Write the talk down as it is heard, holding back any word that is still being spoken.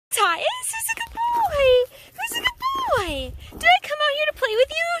Muttias, who's a good boy? Who's a good boy? Did I come out here to play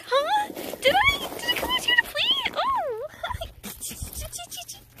with you? Huh? Did I come out here to play? Oh!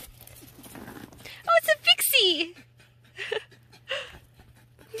 Oh, it's a Vixie!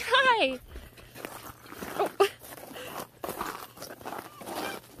 Hi! Oh.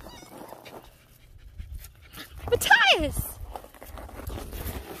 Muttias!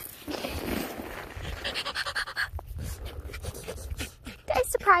 Did I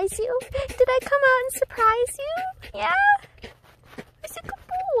surprise you? Did I come out and surprise you? Yeah? Who's a good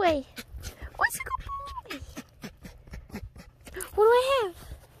boy? Who's a good boy? What do I have?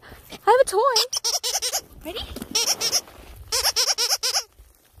 I have a toy. Ready?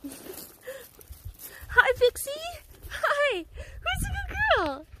 Hi, Vixie. Hi. Who's a good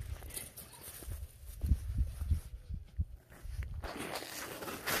girl?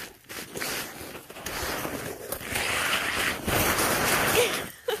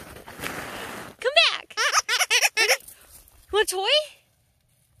 Come back. Ready? Want a toy?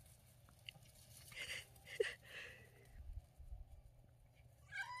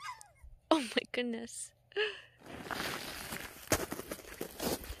 Oh my goodness.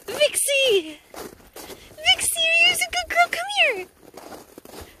 Vixie! Vixie, are you a good girl? Come here!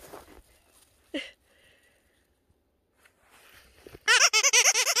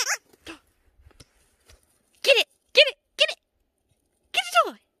 Get it! Get it! Get it! Get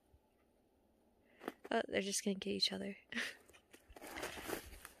the toy! Oh, they're just gonna get each other.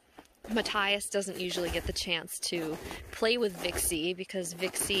 Muttias doesn't usually get the chance to play with Vixie because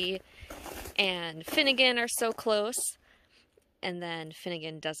Vixie and Finnegan are so close, and then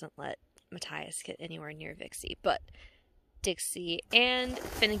Finnegan doesn't let Muttias get anywhere near Vixie. But Dixie and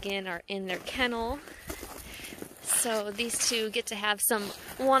Finnegan are in their kennel, so these two get to have some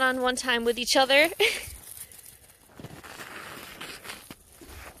one-on-one time with each other.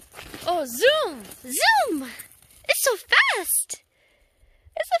 Oh, zoom! Zoom! It's so fast!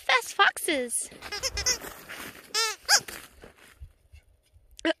 It's the fast foxes.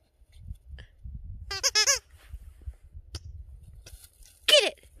 Get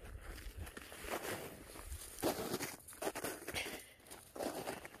it!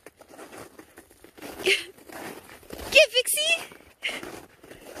 Get Vixie!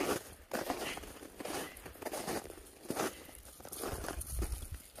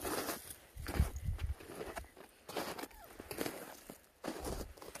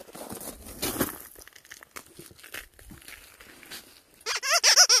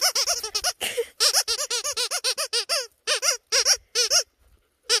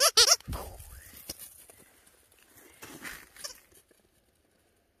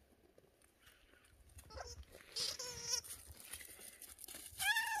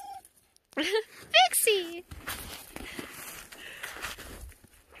 Vixie!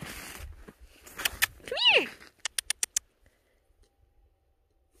 Come here!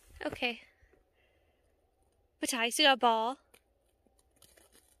 Okay. Muttias, you got a ball?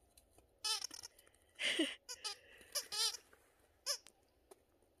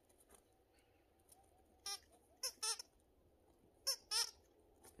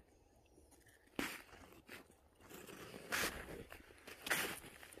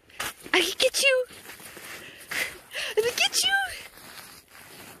 I can get you! Let me get you!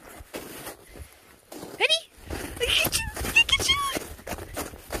 Ready? I can get you! I can get you!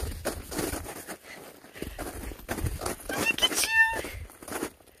 Let me get you!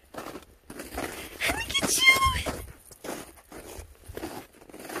 Let me get you!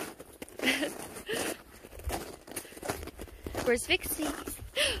 Where's Vixie?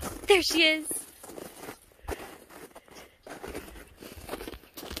 There she is!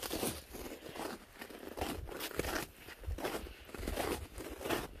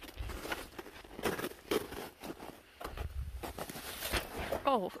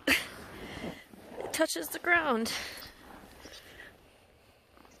 Oh, it touches the ground.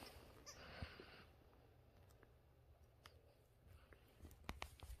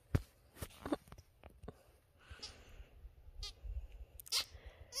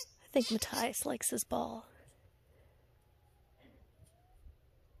 I think Muttias likes his ball.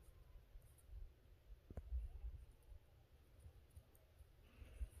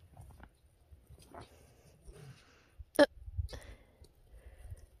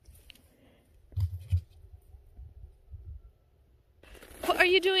 What are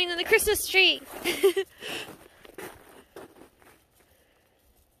you doing in the Christmas tree?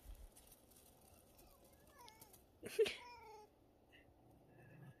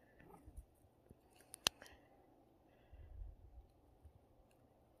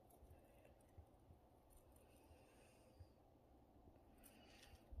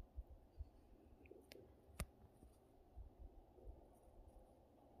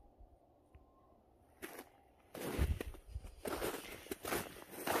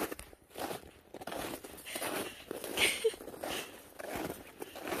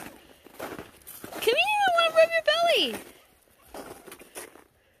 Vixie!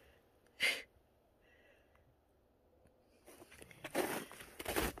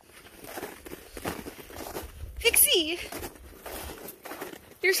 Vixie!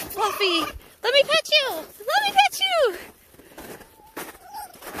 You're fluffy! Let me pet you! Let me pet you!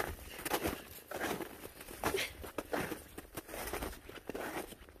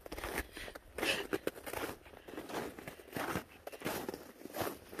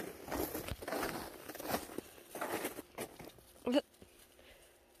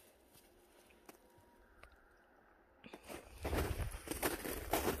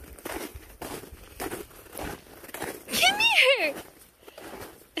 Come here!